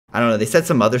I don't know, they said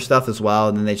some other stuff as well,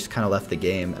 and then they just kind of left the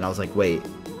game. And I was like, wait,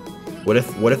 what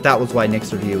if that was why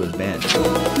Nick's review was banned?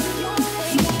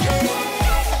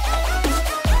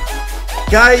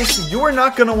 Guys, you are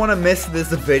not gonna want to miss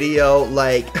this video.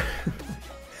 Like,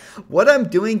 what I'm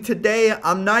doing today,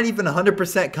 I'm not even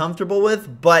 100% comfortable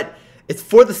with, but it's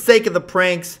for the sake of the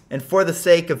pranks and for the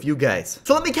sake of you guys.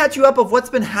 So let me catch you up of what's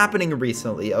been happening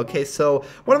recently. Okay, so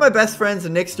one of my best friends,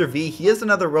 Nixterv, he is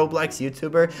another Roblox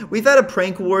YouTuber. We've had a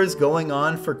prank wars going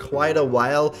on for quite a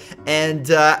while, and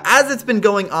as it's been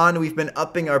going on, we've been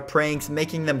upping our pranks,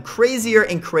 making them crazier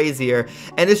and crazier,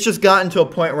 and it's just gotten to a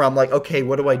point where I'm like, okay,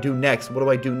 what do I do next? What do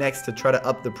I do next to try to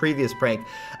up the previous prank?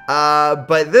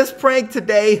 But this prank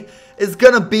today is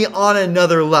gonna be on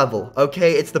another level,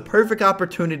 okay? It's the perfect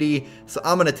opportunity, so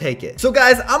I'm gonna take it. So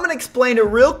guys, I'm gonna explain it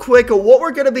real quick of what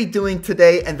we're gonna be doing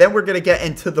today, and then we're gonna get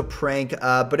into the prank.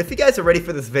 But if you guys are ready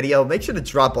for this video, make sure to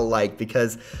drop a like,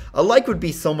 because a like would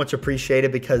be so much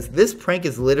appreciated, because this prank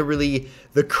is literally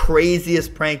the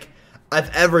craziest prank I've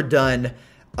ever done.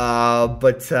 You know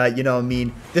what I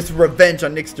mean? This is revenge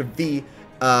on Nixterv.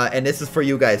 And this is for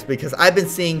you guys, because I've been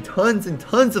seeing tons and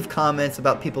tons of comments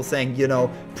about people saying, you know,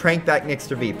 prank back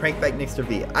Nixterv, prank back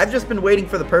Nixterv. I've just been waiting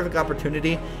for the perfect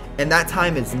opportunity, and that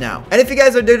time is now. And if you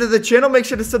guys are new to the channel, make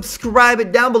sure to subscribe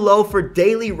it down below for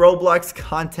daily Roblox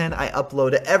content. I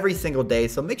upload it every single day,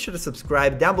 so make sure to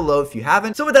subscribe down below if you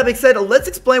haven't. So with that being said, let's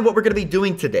explain what we're going to be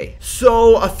doing today.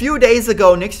 So a few days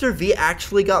ago, Nixterv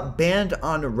actually got banned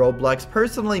on Roblox.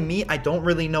 Personally, me, I don't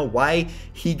really know why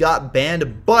he got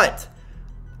banned, but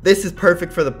this is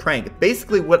perfect for the prank.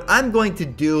 Basically, what I'm going to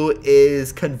do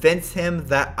is convince him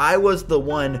that I was the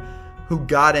one who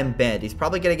got him banned. He's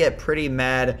probably going to get pretty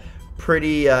mad,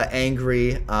 pretty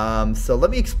angry. So let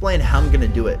me explain how I'm going to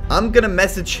do it. I'm going to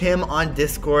message him on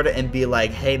Discord and be like,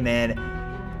 hey man,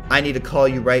 I need to call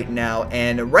you right now.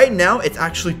 And right now, it's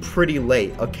actually pretty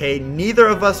late, okay? Neither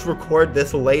of us record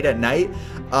this late at night.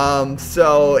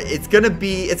 So it's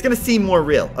gonna seem more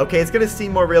real, okay? It's gonna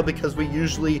seem more real because we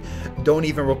usually don't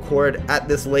even record at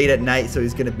this late at night. So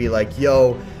he's gonna be like,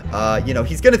 yo, you know,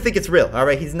 he's gonna think it's real, all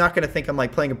right? He's not gonna think I'm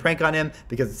like playing a prank on him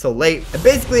because it's so late. And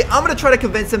basically, I'm gonna try to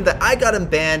convince him that I got him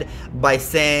banned by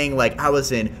saying, like, I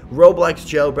was in Roblox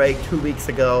jailbreak 2 weeks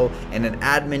ago, and an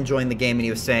admin joined the game, and he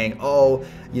was saying, oh,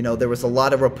 you know, there was a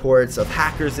lot of reports of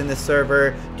hackers in the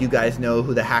server. Do you guys know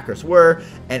who the hackers were?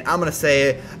 And I'm gonna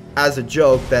say, as a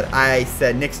joke, that I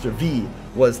said Nixterv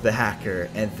was the hacker,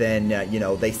 and then you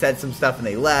know, they said some stuff and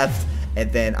they left,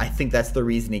 and then I think that's the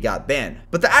reason he got banned.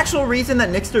 But the actual reason that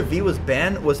Nixterv was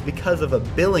banned was because of a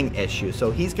billing issue.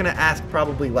 So he's gonna ask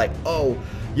probably like, oh,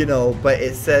 you know, but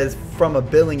it says from a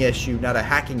billing issue, not a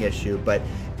hacking issue. But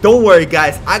don't worry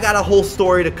guys, I got a whole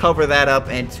story to cover that up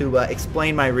and to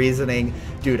explain my reasoning.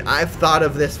 Dude, I've thought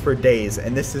of this for days,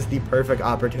 and this is the perfect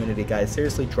opportunity, guys.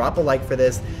 Seriously, drop a like for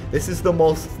this. This is the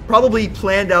most probably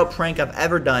planned out prank I've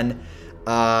ever done.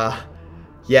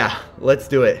 Yeah, let's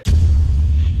do it.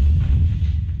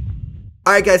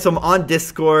 Alright guys, so I'm on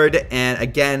Discord, and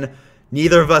again,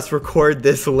 neither of us record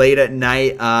this late at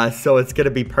night, so it's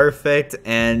gonna be perfect.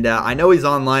 And I know he's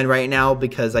online right now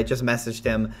because I just messaged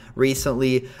him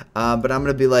recently, but I'm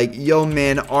gonna be like, yo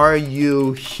man, are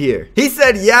you here? He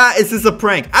said, yeah, is this a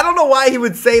prank? I don't know why he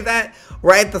would say that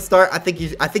right at the start. I think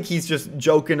he's just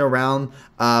joking around,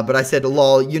 but I said,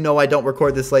 lol, you know I don't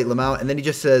record this late, Lamau. And then he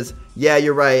just says, yeah,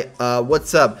 you're right,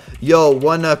 what's up? Yo,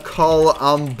 wanna call,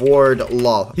 I'm bored,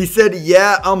 lol. He said,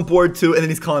 yeah, I'm bored too, and then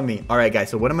he's calling me. All right, guys,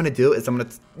 so what I'm gonna do is I'm gonna,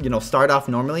 you know, start off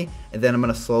normally, and then I'm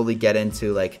gonna slowly get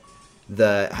into, like,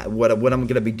 what I'm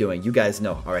gonna be doing. You guys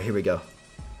know. All right, here we go.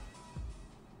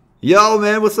 Yo,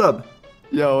 man, what's up?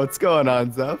 Yo, what's going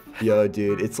on, Zeph? Yo,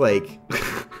 dude, it's like,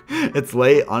 it's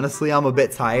late. Honestly, I'm a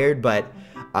bit tired, but,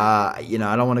 you know,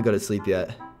 I don't want to go to sleep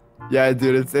yet. Yeah,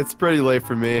 dude, it's pretty late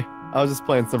for me. I was just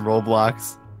playing some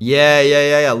Roblox.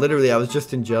 Yeah. Literally, I was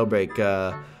just in jailbreak.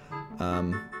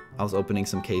 I was opening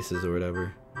some cases or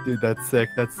whatever. Dude, that's sick.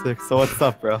 That's sick. So what's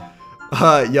up, bro?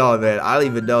 Yo, man, I don't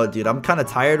even know, dude. I'm kind of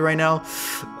tired right now.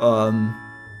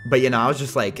 But, you know, I was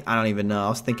just like, I don't even know. I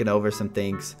was thinking over some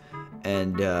things,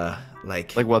 and,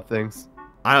 like what things?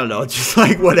 I don't know, just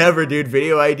like whatever, dude.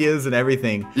 Video ideas and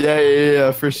everything.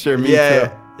 Yeah, for sure. Me too.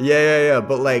 Yeah.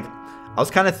 But like, I was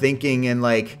kind of thinking, and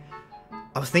like,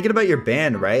 I was thinking about your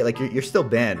ban, right? Like, you're still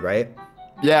banned, right?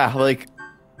 Yeah, like,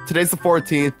 today's the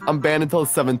 14th. I'm banned until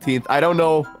the 17th. I don't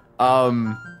know,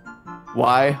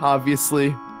 why,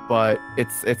 obviously, but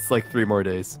it's like 3 more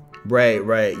days.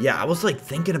 Right. Yeah, I was like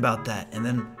thinking about that, and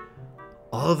then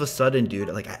all of a sudden, dude,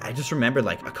 like I just remembered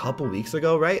like a couple weeks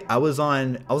ago, right? I was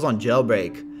on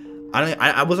jailbreak.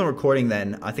 I wasn't recording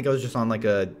then. I think I was just on like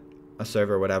a a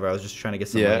server or whatever. I was just trying to get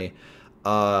some money.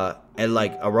 And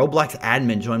like a Roblox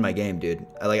admin joined my game, dude.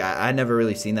 I never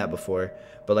really seen that before,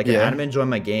 but like an admin joined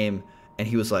my game, and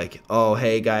he was like, "Oh,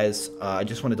 hey guys, I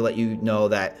just wanted to let you know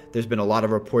that there's been a lot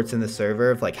of reports in the server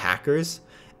of like hackers,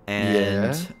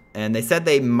 and they said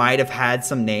they might have had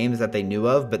some names that they knew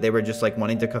of, but they were just like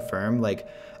wanting to confirm like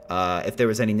if there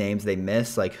was any names they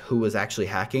missed, like who was actually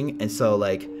hacking." And so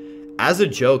like as a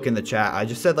joke in the chat, I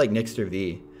just said like Nixter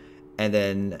V, and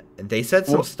then they said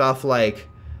some stuff like.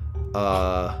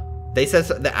 They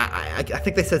said I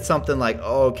think they said something like,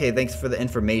 "Oh, okay, thanks for the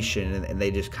information," and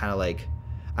they just kind of like,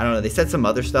 I don't know. They said some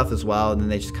other stuff as well, and then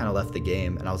they just kind of left the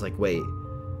game. And I was like, wait,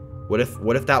 what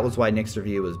if that was why Nixter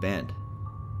V was banned?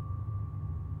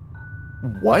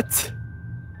 What?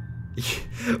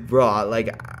 Bro,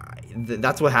 like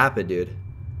that's what happened, dude.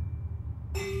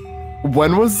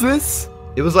 When was this?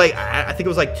 It was like I think it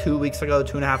was like 2 weeks ago,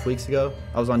 2.5 weeks ago.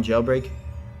 I was on jailbreak.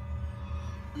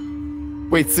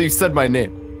 Wait, so you said my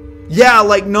name? Yeah,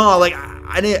 like no, like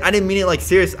I didn't mean it like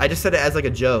serious. I just said it as like a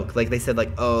joke. Like they said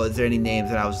like, "Oh, is there any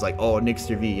names?" And I was like, "Oh,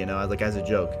 Nixter V," you know, like as a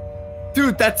joke.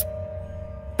 Dude, that's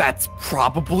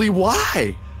probably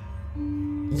why.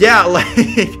 Yeah, like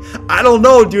I don't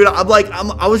know, dude.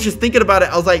 I was just thinking about it.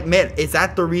 I was like, man, is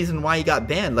that the reason why you got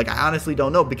banned? Like I honestly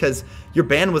don't know, because your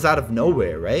ban was out of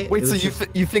nowhere, right? Wait, so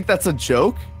you think that's a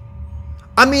joke?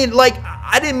 I mean, like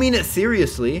I didn't mean it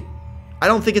seriously. I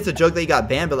don't think it's a joke that you got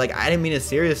banned, but like I didn't mean it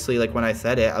seriously. Like when I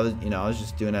said it, I was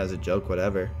just doing it as a joke,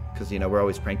 whatever. Because we're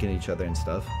always pranking each other and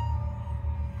stuff.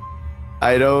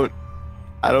 I don't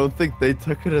think they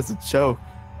took it as a joke.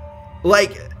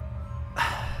 Like,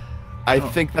 I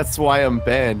think that's why I'm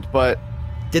banned. But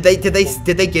did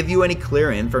they give you any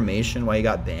clear information why you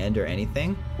got banned or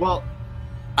anything? Well,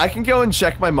 I can go and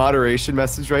check my moderation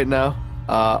message right now.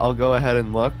 I'll go ahead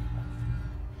and look.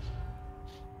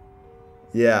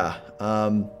 Yeah.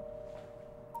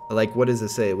 Like, what does it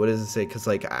say? What does it say? Because,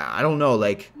 like, I don't know.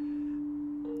 Like,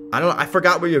 I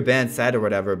forgot where your band said or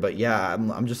whatever. But, yeah,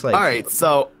 I'm just like... All right,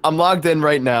 so I'm logged in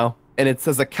right now. And it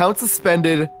says account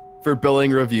suspended for billing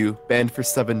review. Banned for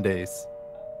 7 days.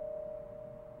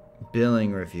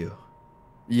 Billing review.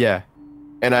 Yeah.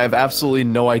 And I have absolutely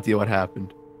no idea what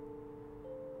happened.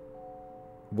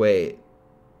 Wait.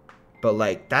 But,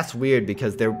 like, that's weird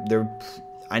because they're...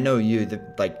 I know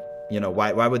like...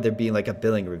 why would there be like a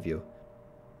billing review?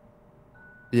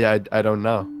 Yeah, I don't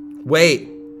know. Wait.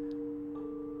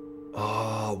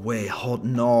 Oh, wait.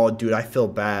 No, dude, I feel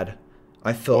bad.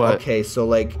 I feel what? Okay, so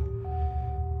like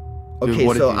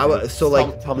Dude,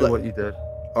 tell me what you did.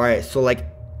 All right, so like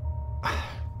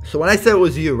so when I said it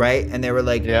was you, right? And they were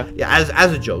like, yeah,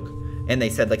 as a joke. And they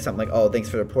said like something like, "Oh, thanks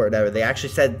for the report," whatever. They actually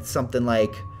said something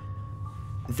like,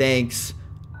 "Thanks.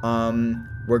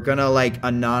 We're gonna like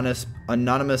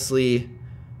anonymously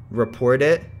report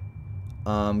it,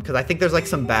 because I think there's like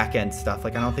some back end stuff.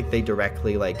 Like I don't think they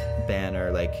directly like ban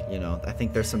or like I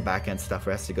think there's some back end stuff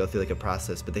where it has to go through like a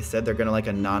process. But they said they're gonna like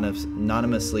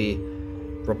anonymously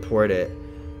report it,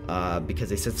 because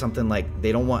they said something like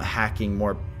they don't want hacking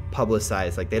more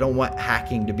publicized. Like they don't want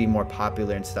hacking to be more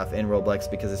popular and stuff in Roblox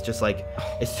because it's just like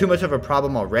it's too much of a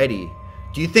problem already.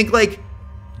 Do you think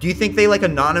they like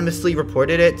anonymously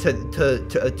reported it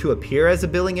to appear as a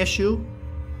billing issue?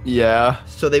 Yeah.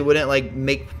 So they wouldn't like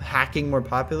make hacking more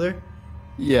popular?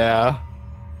 Yeah.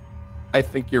 I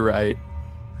think you're right.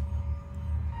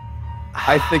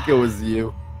 I think it was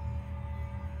you.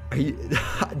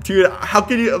 Dude, how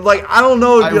can you like I don't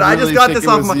know, dude. I just got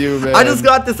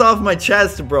this off my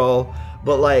chest, bro.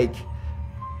 But like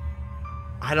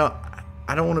I don't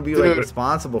want to be like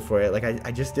responsible for it. Like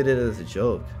I just did it as a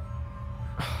joke.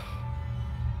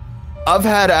 I've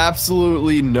had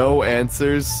absolutely no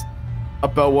answers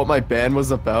about what my ban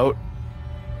was about,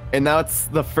 and now it's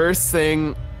the first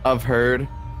thing I've heard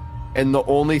and the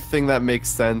only thing that makes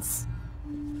sense.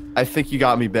 I think you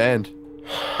got me banned.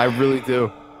 I really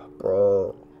do.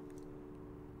 Bro,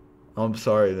 I'm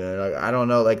sorry, man. I don't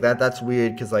know, like that's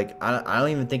weird because like I don't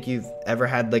even think you've ever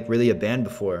had like really a ban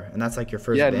before, and that's like your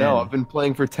first ban. No, I've been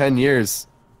playing for 10 years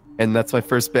and that's my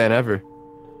first ban ever.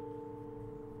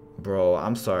 Bro,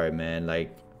 I'm sorry, man.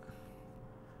 Like,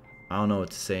 I don't know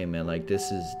what to say, man. Like,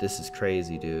 this is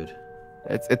crazy, dude.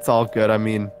 It's all good. I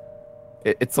mean,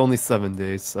 it's only 7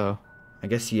 days, so. I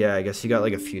guess you got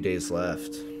like a few days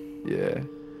left. Yeah.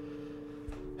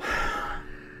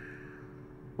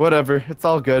 Whatever. It's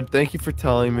all good. Thank you for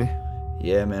telling me.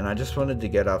 Yeah, man. I just wanted to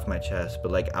get off my chest,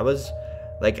 but like I was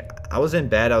in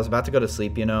bed. I was about to go to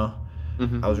sleep. I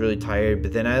was really tired,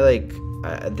 but then I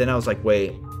was like,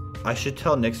 wait. I should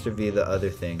tell Nixter V the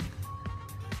other thing.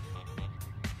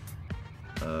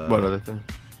 What other thing?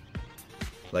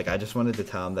 Like, I just wanted to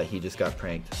tell him that he just got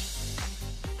pranked.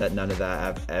 That none of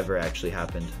that ever actually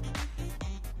happened.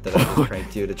 That I just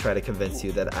pranked you to try to convince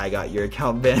you that I got your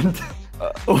account banned.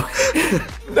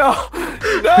 No!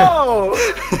 No!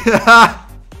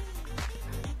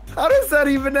 How does that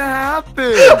even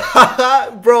happen?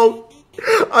 Bro,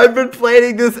 I've been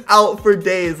planning this out for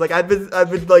days. Like, I've been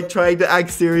like trying to act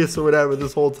serious or whatever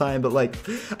this whole time, but like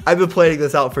I've been planning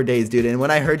this out for days, dude. And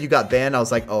when I heard you got banned, I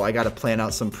was like, oh, I gotta plan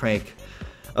out some prank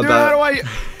about. Dude,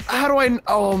 how do I,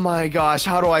 oh my gosh,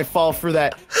 how do I fall for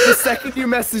that? The second you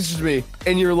messaged me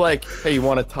and you're like, hey, you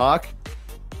wanna talk?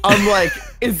 I'm like,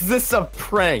 is this a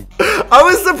prank? I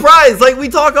was surprised. Like, we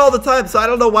talk all the time, so I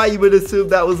don't know why you would assume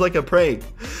that was like a prank.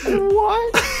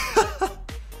 What?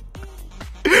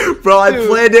 Bro, I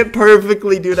planned it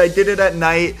perfectly, dude. I did it at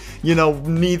night. You know,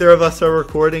 neither of us are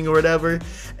recording or whatever.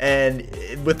 And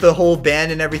with the whole ban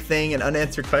and everything and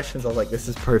unanswered questions, I was like, this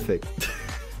is perfect.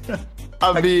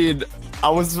 I mean,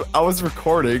 I was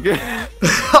recording.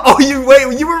 Oh,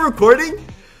 you were recording?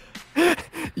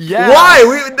 Yeah. Why?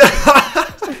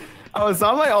 I was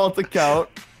on my alt account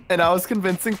and I was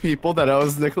convincing people that I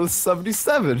was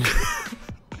Nicholas77.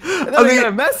 And then I got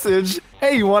a message,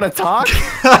 hey, you want to talk?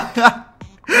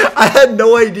 I had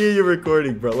no idea you were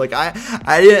recording, bro. Like I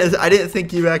didn't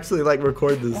think you actually like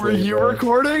record this. Were you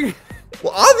recording?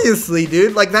 Well, obviously,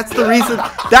 dude. Like that's the reason.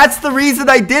 That's the reason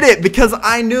I did it, because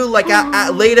I knew like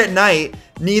at late at night,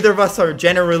 neither of us are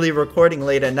generally recording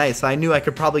late at night, so I knew I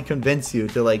could probably convince you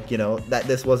to like, you know, that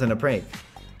this wasn't a prank.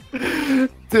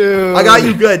 Dude, I got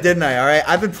you good, didn't I? All right,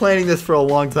 I've been planning this for a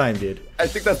long time, dude. I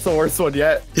think that's the worst one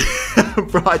yet.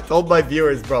 Bro, I told my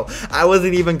viewers, bro, I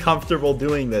wasn't even comfortable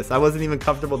doing this.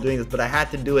 But I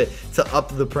had to do it to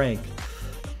up the prank.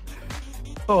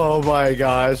 Oh my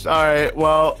gosh. All right,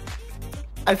 well,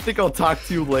 I think I'll talk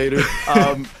to you later.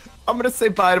 I'm gonna say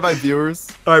bye to my viewers.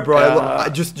 All right, bro. I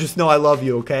just know I love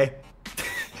you, okay?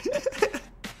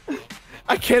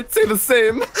 I can't say the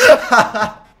same.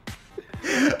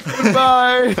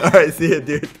 Bye. All right, see you,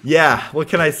 dude. Yeah, what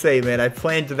can I say, man? I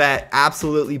planned that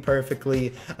absolutely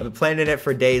perfectly. I've been planning it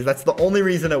for days. That's the only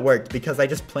reason it worked, because I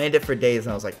just planned it for days,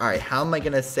 and I was like, all right, how am I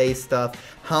gonna say stuff?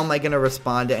 How am I gonna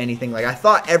respond to anything? Like, I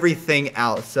thought everything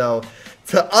out. So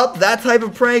to up that type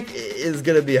of prank is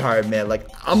gonna be hard, man. Like,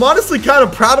 I'm honestly kind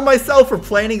of proud of myself for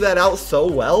planning that out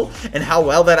so well and how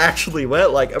well that actually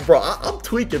went. Like, bro, I'm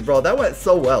tweaking, bro. That went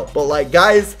so well. But like,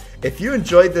 guys, if you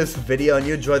enjoyed this video and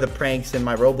you enjoy the pranks in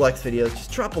my Roblox videos,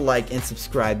 just drop a like and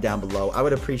subscribe down below. I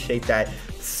would appreciate that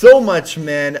so much,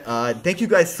 man. Thank you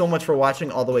guys so much for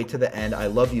watching all the way to the end. I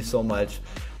love you so much.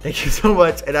 Thank you so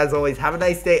much. And as always, have a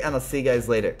nice day, and I'll see you guys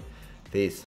later. Peace.